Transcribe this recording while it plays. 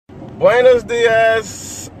Buenos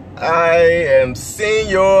dias. I am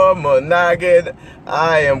Senor Manogin.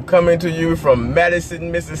 I am coming to you from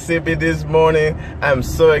Madison, Mississippi this morning. I'm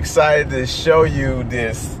so excited to show you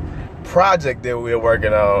this project that we're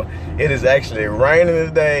working on. It is actually raining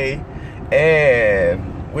today,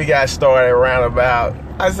 and we got started around about,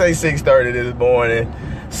 I say 6:30 this morning.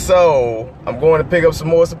 So I'm going to pick up some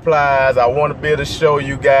more supplies. I want to be able to show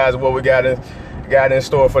you guys what we got in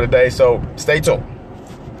store for today. So stay tuned.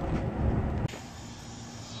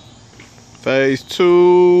 Phase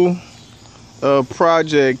 2 of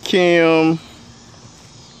Project Kim.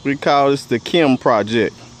 We call this the Kim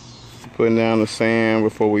project. Putting down the sand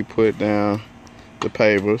before we put down the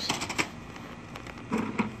pavers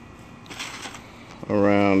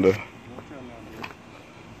around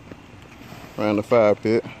the fire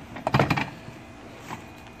pit.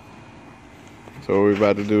 So what we're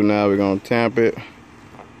about to do now, we're gonna tamp it,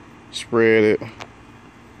 spread it,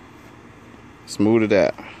 smooth it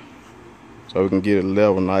out, so we can get it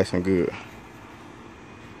level nice and good.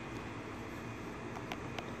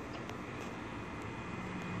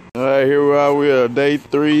 Alright, here we are. We're at day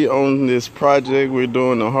 3 on this project. We're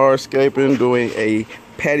doing the hardscaping, doing a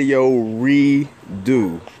patio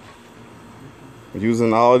redo.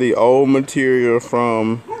 Using all the old material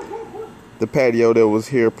from the patio that was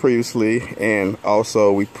here previously, and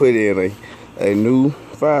also we put in a new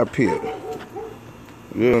fire pit.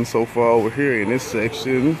 Yeah, and so far over here in this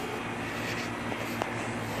section,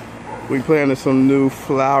 we planted some new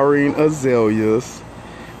flowering azaleas,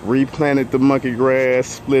 replanted the monkey grass,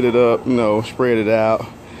 split it up, you know, spread it out,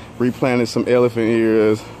 replanted some elephant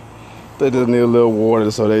ears. They just need a little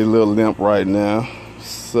water, so they a little limp right now.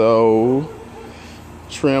 So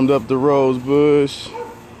trimmed up the rose bush,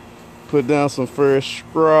 put down some fresh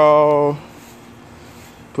straw,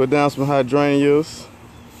 put down some hydrangeas.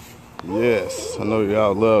 Yes, I know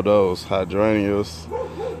y'all love those hydrangeas.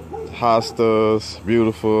 Hostas,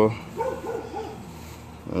 beautiful.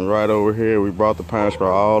 And right over here, we brought the pine straw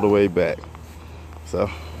all the way back. So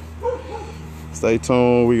stay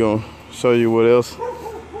tuned. We're gonna show you what else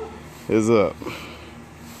is up.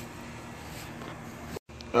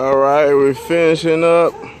 All right, we're finishing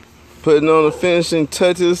up, putting on the finishing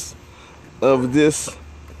touches of this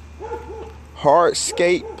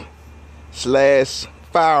hardscape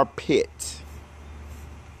 / fire pit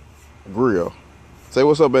grill. Say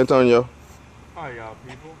what's up, Antonio. Hi, y'all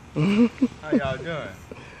people. How y'all doing?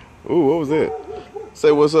 Ooh, what was that?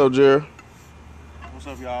 Say what's up, Jerry. What's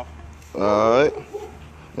up, y'all? All right.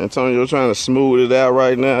 Antonio trying to smooth it out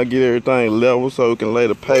right now, get everything level so we can lay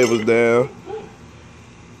the pavers down.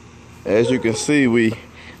 As you can see, we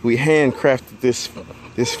handcrafted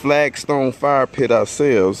this flagstone fire pit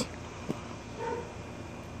ourselves,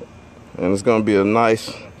 and it's gonna be a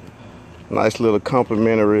nice little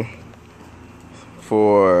complimentary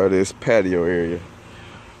for this patio area.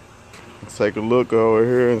 Let's take a look over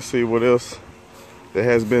here and see what else that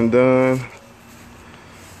has been done.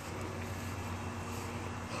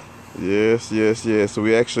 Yes. So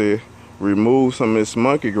we actually removed some of this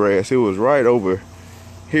monkey grass. It was right over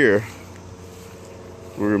here.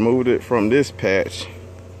 We removed it from this patch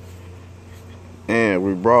and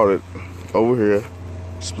we brought it over here,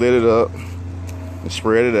 split it up and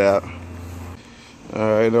spread it out.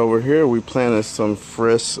 Alright, over here we planted some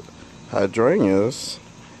fresh hydrangeas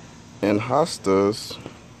and hostas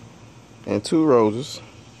and 2 roses,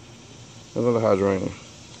 another hydrangea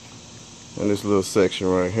in this little section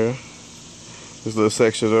right here. This little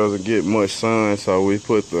section doesn't get much sun, so we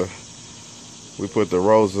put the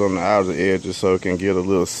roses on the outer edges so it can get a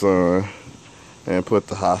little sun, and put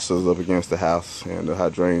the hostas up against the house and the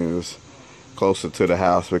hydrangeas closer to the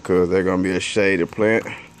house because they're going to be a shaded plant.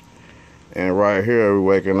 And right here we're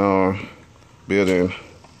working on building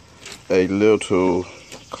a little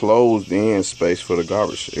closed in space for the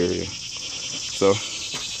garbage area. So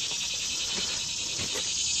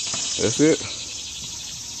that's it.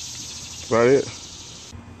 That's about it.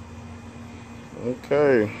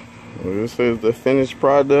 Okay. This is the finished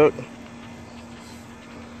product.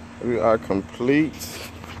 We are complete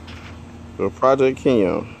with Project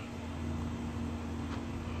Kim.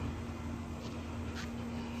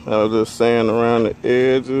 I was just sand around the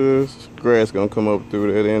edges. Grass gonna come up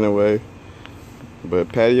through that anyway. But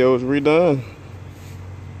patio is redone.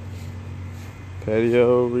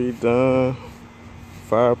 Patio redone.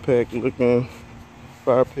 Fire pit looking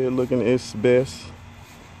its best.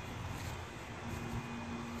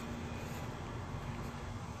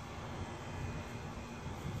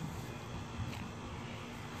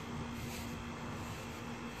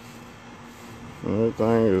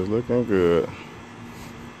 Everything is looking good.